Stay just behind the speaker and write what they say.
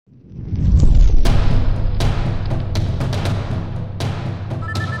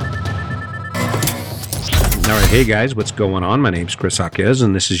All right, hey guys, what's going on? My name's Chris Jaquez,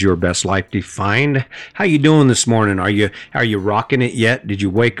 and this is Your Best Life Defined. How you doing this morning? Are you rocking it yet? Did you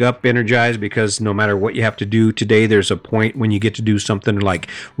wake up energized? Because no matter what you have to do today, there's a point when you get to do something like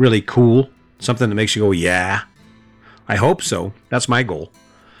really cool, something that makes you go, yeah. I hope so. That's my goal.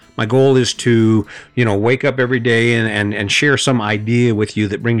 My goal is to, wake up every day and share some idea with you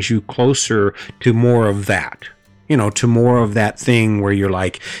that brings you closer to more of that. To more of that thing where you're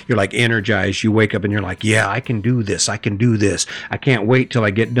like energized. You wake up and you're like, yeah, I can do this. I can do this. I can't wait till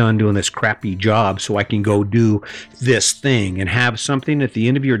I get done doing this crappy job so I can go do this thing and have something at the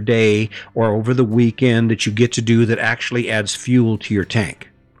end of your day or over the weekend that you get to do that actually adds fuel to your tank.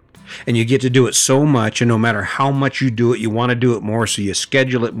 And you get to do it so much, and no matter how much you do it, you want to do it more, so you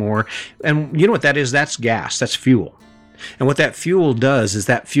schedule it more. And you know what that is? That's gas. That's fuel. And what that fuel does is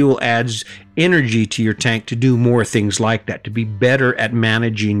that fuel adds energy to your tank to do more things like that, to be better at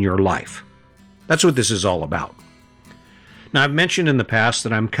managing your life. That's what this is all about. Now, I've mentioned in the past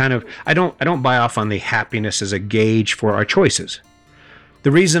that I don't buy off on the happiness as a gauge for our choices.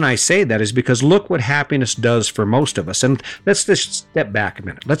 The reason I say that is because look what happiness does for most of us. And let's just step back a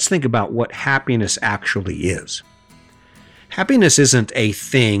minute. Let's think about what happiness actually is. Happiness isn't a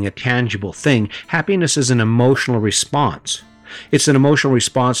thing, a tangible thing. Happiness is an emotional response. It's an emotional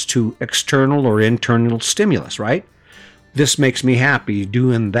response to external or internal stimulus, right? This makes me happy.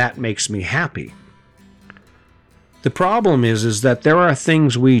 Doing that makes me happy. The problem is that there are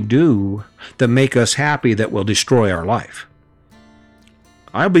things we do that make us happy that will destroy our life.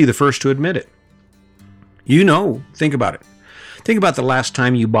 I'll be the first to admit it. Think about it. Think about the last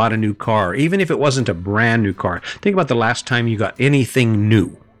time you bought a new car, even if it wasn't a brand new car. Think about the last time you got anything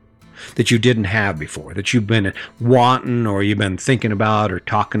new that you didn't have before, that you've been wanting or you've been thinking about or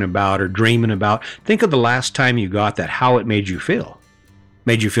talking about or dreaming about. Think of the last time you got that, how it made you feel.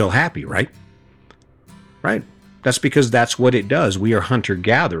 Made you feel happy, right? Right. That's because that's what it does. We are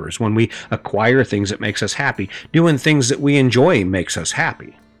hunter-gatherers. When we acquire things, it makes us happy. Doing things that we enjoy makes us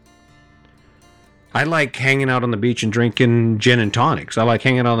happy. I like hanging out on the beach and drinking gin and tonics. I like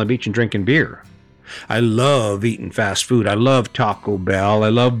hanging out on the beach and drinking beer. I love eating fast food. I love Taco Bell. I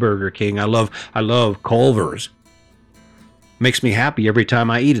love Burger King. I love Culver's. Makes me happy every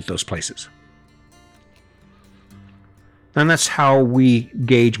time I eat at those places. And that's how we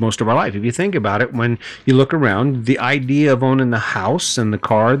gauge most of our life. If you think about it, when you look around, the idea of owning the house and the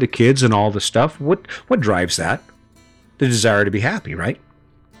car, the kids and all the stuff, what drives that? The desire to be happy, right?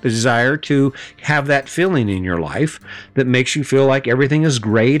 The desire to have that feeling in your life that makes you feel like everything is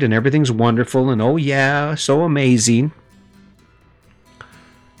great and everything's wonderful and oh yeah, so amazing.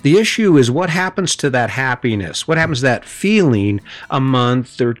 The issue is what happens to that happiness? What happens to that feeling a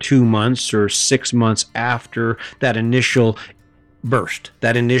month or 2 months or 6 months after that initial burst,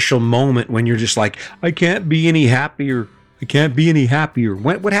 that initial moment when you're just like, I can't be any happier. I can't be any happier.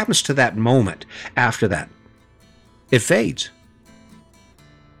 What happens to that moment after that? It fades.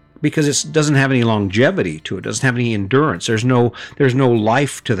 Because it doesn't have any longevity to it. It doesn't have any endurance. There's no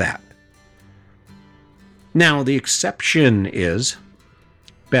life to that. Now, the exception is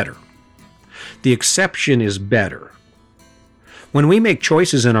better. The exception is better. When we make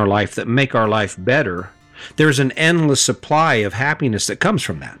choices in our life that make our life better, there's an endless supply of happiness that comes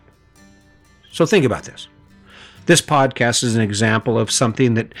from that. So think about this. This podcast is an example of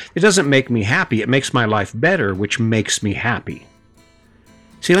something that it doesn't make me happy. It makes my life better, which makes me happy.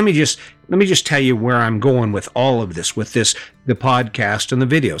 See, let me just tell you where I'm going with all of this, the podcast and the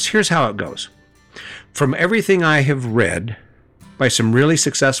videos. Here's how it goes. From everything I have read by some really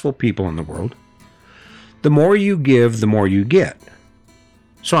successful people in the world, the more you give, the more you get.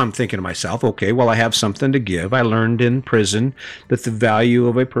 So I'm thinking to myself, okay, well, I have something to give. I learned in prison that the value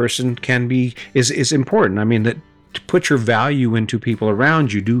of a person is important. I mean, that to put your value into people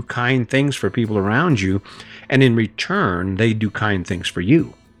around you, do kind things for people around you, and in return, they do kind things for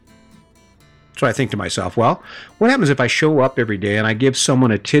you. So I think to myself, well, what happens if I show up every day and I give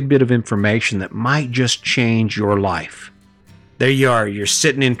someone a tidbit of information that might just change your life? There you are, you're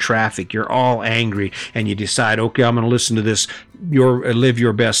sitting in traffic, you're all angry, and you decide, okay, I'm going to listen to this Live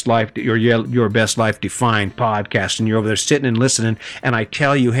Your Best Life, Your Best Life Defined podcast, and you're over there sitting and listening, and I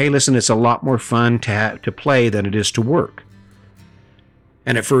tell you, hey, listen, it's a lot more fun to play than it is to work.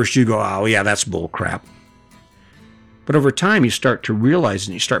 And at first you go, oh yeah, that's bull crap. But over time you start to realize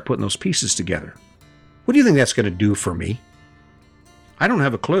and you start putting those pieces together. What do you think that's going to do for me? I don't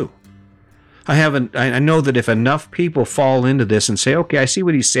have a clue. I know that if enough people fall into this and say, okay, I see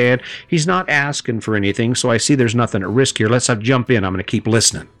what he's saying. He's not asking for anything, so I see there's nothing at risk here. Let's jump in. I'm going to keep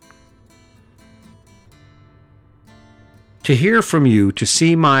listening. To hear from you, to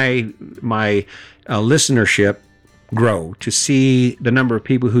see my listenership grow, to see the number of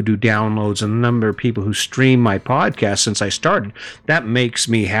people who do downloads and the number of people who stream my podcast since I started, that makes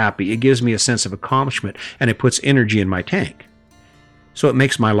me happy. It gives me a sense of accomplishment, and it puts energy in my tank. So it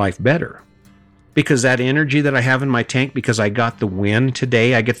makes my life better. Because that energy that I have in my tank, because I got the win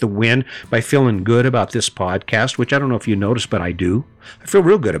today, I get the win by feeling good about this podcast, which I don't know if you noticed, but I do. I feel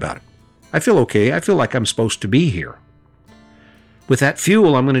real good about it. I feel okay. I feel like I'm supposed to be here. With that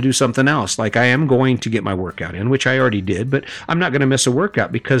fuel, I'm going to do something else. Like I am going to get my workout in, which I already did, but I'm not going to miss a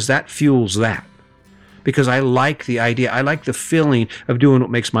workout because that fuels that. Because I like the idea. I like the feeling of doing what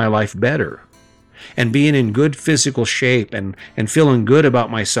makes my life better. And being in good physical shape and feeling good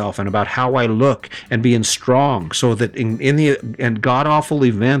about myself and about how I look and being strong so that in the god-awful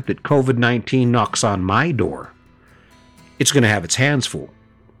event that COVID-19 knocks on my door, it's going to have its hands full.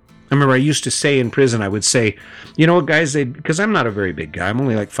 I remember I used to say in prison, I would say, you know what, guys, because I'm not a very big guy. I'm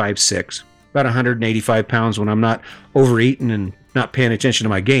only like 5'6", about 185 pounds when I'm not overeating and not paying attention to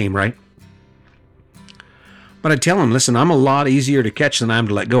my game, right? But I tell them, listen, I'm a lot easier to catch than I am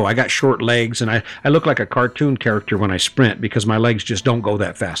to let go. I got short legs, and I look like a cartoon character when I sprint because my legs just don't go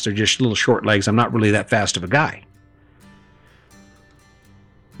that fast. They're just little short legs. I'm not really that fast of a guy.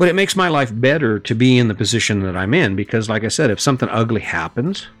 But it makes my life better to be in the position that I'm in because, like I said, if something ugly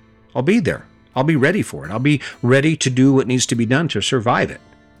happens, I'll be there. I'll be ready for it. I'll be ready to do what needs to be done to survive it.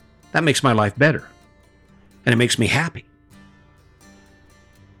 That makes my life better. And it makes me happy.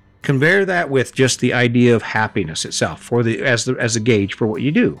 Compare that with just the idea of happiness itself as a gauge for what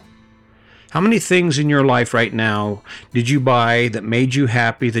you do. How many things in your life right now did you buy that made you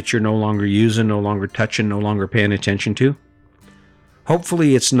happy that you're no longer using, no longer touching, no longer paying attention to?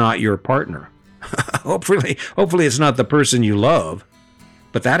 Hopefully it's not your partner. Hopefully it's not the person you love.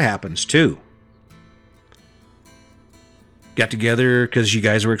 But that happens too. Got together because you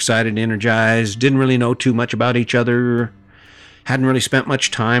guys were excited and energized, didn't really know too much about each other, hadn't really spent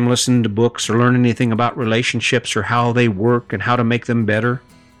much time listening to books or learning anything about relationships or how they work and how to make them better.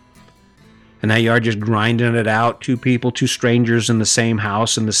 And now you are just grinding it out, two people, two strangers in the same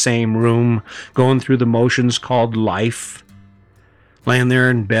house, in the same room, going through the motions called life. Laying there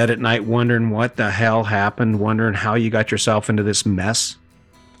in bed at night wondering what the hell happened, wondering how you got yourself into this mess.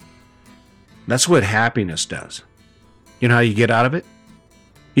 That's what happiness does. You know how you get out of it?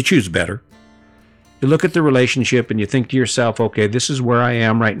 You choose better. You look at the relationship and you think to yourself, okay, this is where I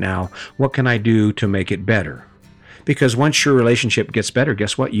am right now. What can I do to make it better? Because once your relationship gets better,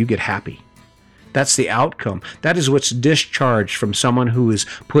 guess what? You get happy. That's the outcome. That is what's discharged from someone who is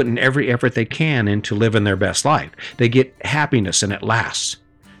putting every effort they can into living their best life. They get happiness and it lasts.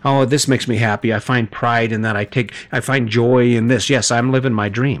 Oh, this makes me happy. I find pride in that. I find joy in this. Yes, I'm living my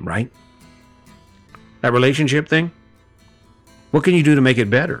dream, right? That relationship thing? What can you do to make it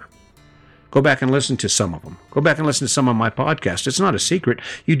better? Go back and listen to some of them. Go back and listen to some of my podcasts. It's not a secret.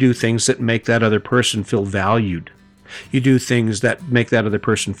 You do things that make that other person feel valued. You do things that make that other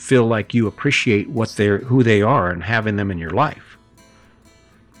person feel like you appreciate who they are and having them in your life.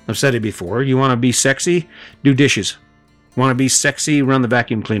 I've said it before. You want to be sexy? Do dishes. You want to be sexy? Run the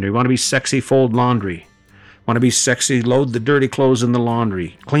vacuum cleaner. You want to be sexy? Fold laundry. Want to be sexy? Load the dirty clothes in the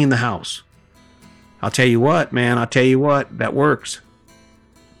laundry. Clean the house. I'll tell you what, man, that works.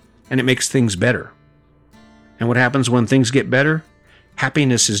 And it makes things better. And what happens when things get better?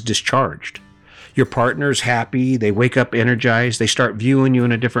 Happiness is discharged. Your partner's happy, they wake up energized, they start viewing you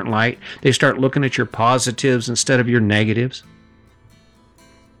in a different light, they start looking at your positives instead of your negatives.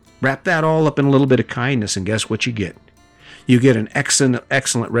 Wrap that all up in a little bit of kindness, and guess what you get? You get an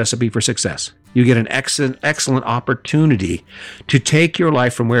excellent recipe for success. You get an excellent opportunity to take your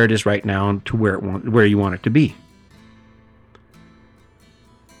life from where it is right now to where you want it to be.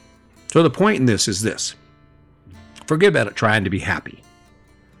 So the point in this is this. Forget about it trying to be happy.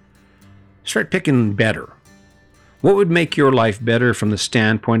 Start picking better. What would make your life better from the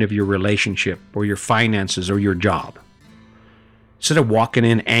standpoint of your relationship or your finances or your job? Instead of walking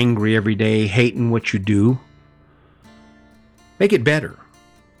in angry every day, hating what you do, make it better.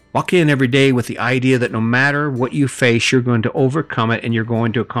 Walk in every day with the idea that no matter what you face, you're going to overcome it and you're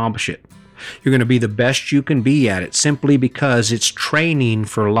going to accomplish it. You're going to be the best you can be at it simply because it's training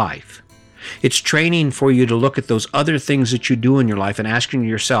for life. It's training for you to look at those other things that you do in your life and asking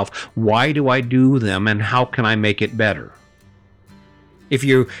yourself, why do I do them and how can I make it better? If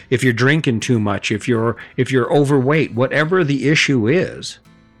you're drinking too much, if you're overweight, whatever the issue is,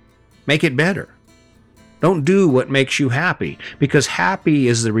 make it better. Don't do what makes you happy, because happy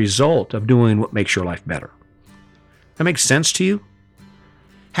is the result of doing what makes your life better. That makes sense to you?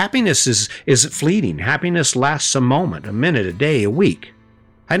 Happiness is fleeting. Happiness lasts a moment, a minute, a day, a week.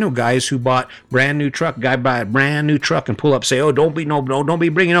 I know guys who bought brand new truck. Guy buy a brand new truck and pull up, say, "Oh, don't be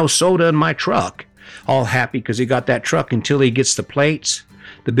bringing no soda in my truck." All happy because he got that truck until he gets the plates,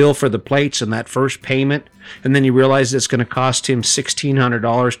 the bill for the plates, and that first payment, and then he realizes it's going to cost him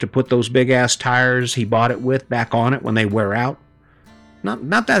 $1,600 to put those big ass tires he bought it with back on it when they wear out.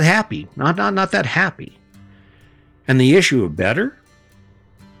 Not that happy. Not that happy. And the issue of better.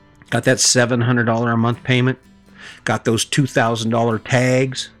 Got that $700 a month payment. Got those $2,000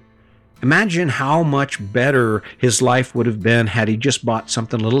 tags. Imagine how much better his life would have been had he just bought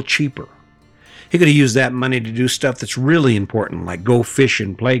something a little cheaper. He could have used that money to do stuff that's really important, like go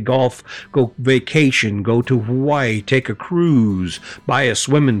fishing, play golf, go vacation, go to Hawaii, take a cruise, buy a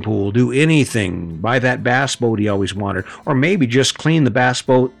swimming pool, do anything, buy that bass boat he always wanted, or maybe just clean the bass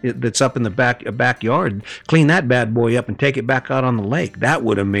boat that's up in the backyard, clean that bad boy up and take it back out on the lake. That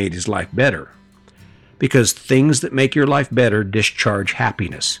would have made his life better. Because things that make your life better discharge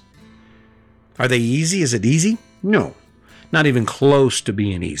happiness. Are they easy? Is it easy? No. Not even close to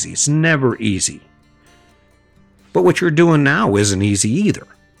being easy. It's never easy. But what you're doing now isn't easy either.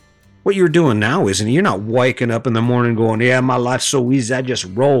 What you're doing now isn't. You're not waking up in the morning going, "Yeah, my life's so easy, I just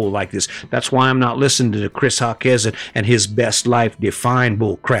roll like this. That's why I'm not listening to Chris Jaquez and his best life defined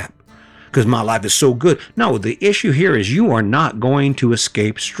bull crap. Because my life is so good." No, the issue here is you are not going to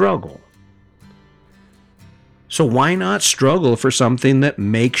escape struggle. So why not struggle for something that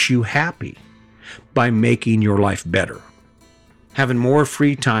makes you happy by making your life better? Having more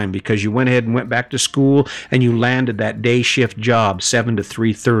free time because you went ahead and went back to school and you landed that day shift job, 7 to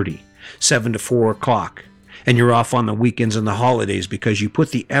 3:30, 7 to 4 o'clock, and you're off on the weekends and the holidays because you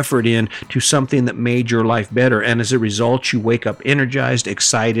put the effort in to something that made your life better, and as a result, you wake up energized,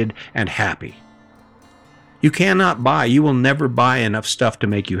 excited, and happy. You will never buy enough stuff to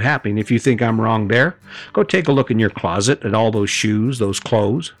make you happy, and if you think I'm wrong there, go take a look in your closet at all those shoes, those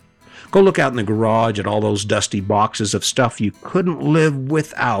clothes. Go look out in the garage at all those dusty boxes of stuff you couldn't live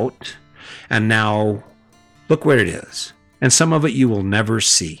without, and now look where it is. And some of it you will never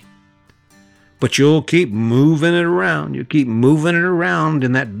see. But you'll keep moving it around. You keep moving it around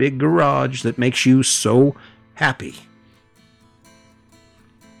in that big garage that makes you so happy.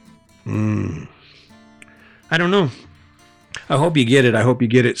 I don't know. I hope you get it. I hope you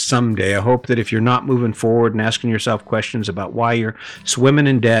get it someday. I hope that if you're not moving forward and asking yourself questions about why you're swimming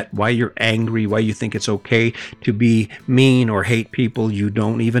in debt, why you're angry, why you think it's okay to be mean or hate people you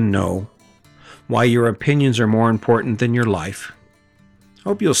don't even know, why your opinions are more important than your life, I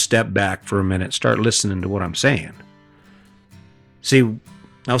hope you'll step back for a minute, start listening to what I'm saying. See,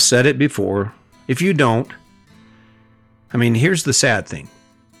 I've said it before. If you don't, here's the sad thing.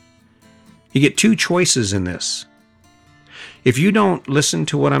 You get two choices in this. If you don't listen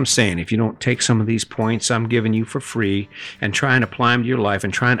to what I'm saying, if you don't take some of these points I'm giving you for free and try and apply them to your life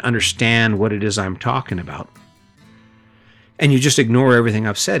and try and understand what it is I'm talking about, and you just ignore everything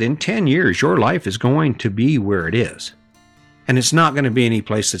I've said, in 10 years, your life is going to be where it is. And it's not going to be any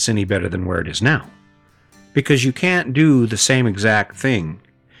place that's any better than where it is now. Because you can't do the same exact thing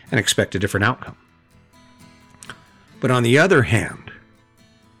and expect a different outcome. But on the other hand,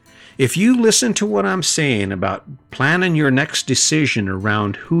 if you listen to what I'm saying about planning your next decision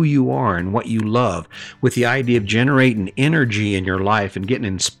around who you are and what you love, with the idea of generating energy in your life and getting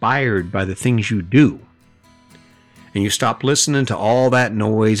inspired by the things you do, and you stop listening to all that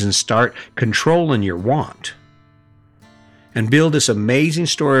noise and start controlling your want, and build this amazing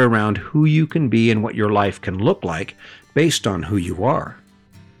story around who you can be and what your life can look like based on who you are.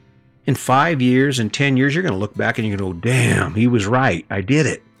 In 5 years and 10 years, you're going to look back and you're going to go, "Damn, he was right. I did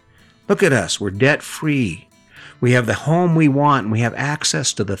it. Look at us. We're debt-free. We have the home we want, and we have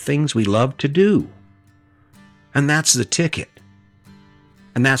access to the things we love to do." And that's the ticket.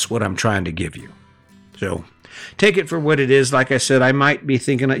 And that's what I'm trying to give you. So take it for what it is. Like I said, you might be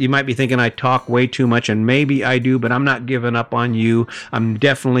thinking I talk way too much, and maybe I do, but I'm not giving up on you. I'm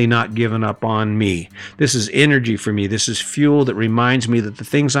definitely not giving up on me. This is energy for me. This is fuel that reminds me that the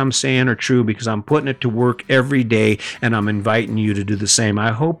things I'm saying are true because I'm putting it to work every day, and I'm inviting you to do the same.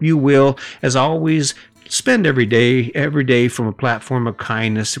 I hope you will, as always, spend every day from a platform of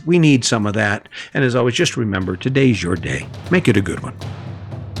kindness. We need some of that. And as always, just remember, today's your day. Make it a good one.